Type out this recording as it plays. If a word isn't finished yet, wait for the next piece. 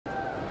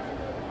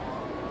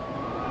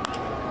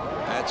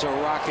That's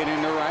a rocket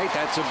into right.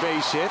 That's a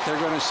base hit. They're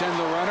going to send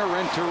the runner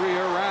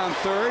Renteria around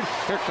third.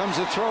 Here comes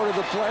the throw to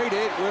the plate.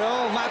 It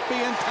will not be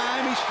in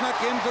time. He snuck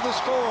in for the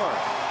score.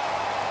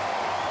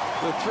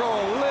 The throw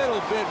a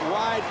little bit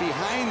wide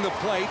behind the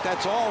plate.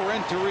 That's all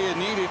Renteria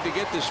needed to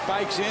get the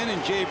spikes in,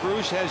 and Jay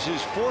Bruce has his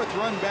 4th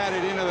run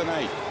batted into the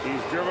night.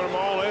 He's driven them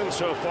all in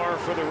so far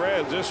for the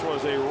Reds. This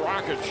was a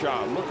rocket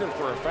shot. Looking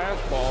for a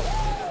fastball.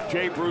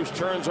 Jay Bruce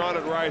turns on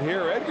it right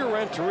here. Edgar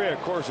Renteria, of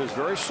course, is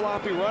very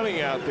sloppy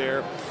running out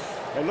there.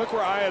 And look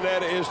where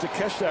Iannetta is to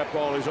catch that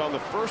ball. He's on the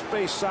first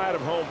base side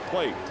of home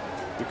plate.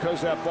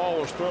 Because that ball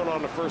was thrown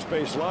on the first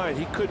base line,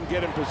 he couldn't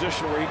get in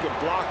position where he could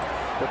block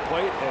the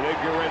plate, and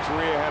Edgar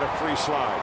Renteria had a free slide.